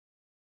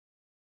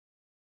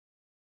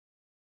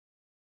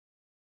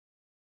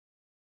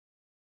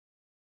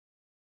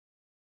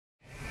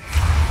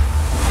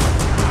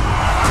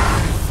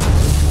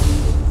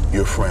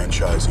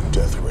franchising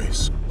Death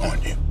Race,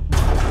 aren't you?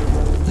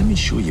 Let me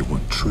show you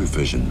what true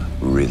vision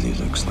really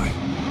looks like.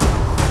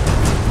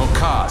 More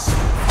cars.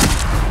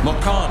 More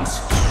cons.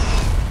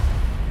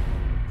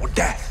 More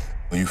death.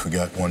 Well, you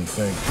forgot one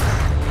thing.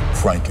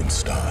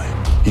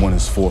 Frankenstein. He won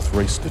his 4th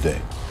race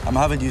today. I'm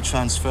having you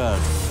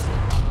transferred.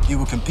 You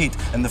will compete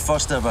in the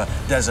first ever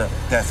desert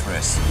death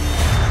race.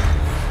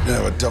 You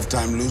have a tough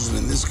time losing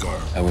in this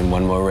car. I win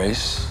one more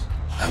race,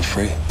 I'm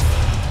free.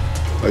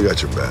 I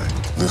got your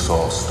back. This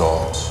all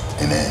starts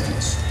and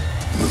ends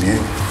with you.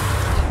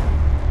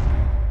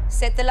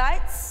 Set the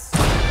lights.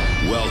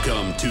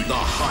 Welcome to the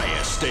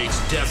highest stakes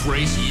death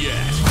race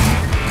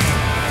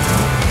yet.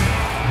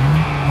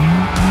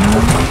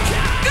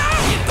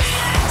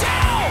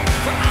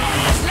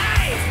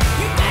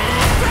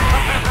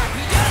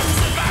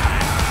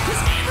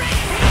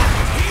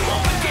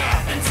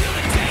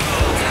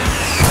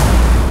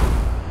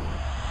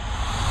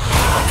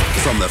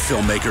 From the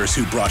filmmakers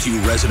who brought you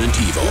Resident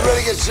Evil. You ready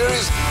to get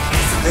serious?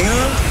 Hang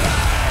on.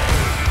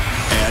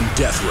 And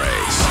Death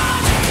Race.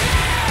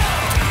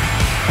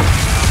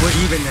 We're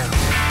even now.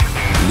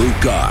 Luke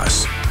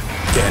Goss,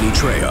 Danny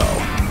Trejo,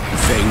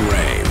 Ving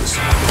Rhames.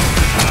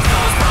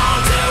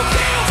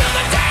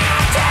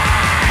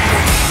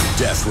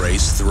 Death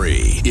Race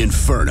 3,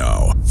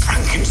 Inferno.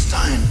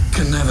 Frankenstein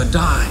can never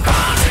die.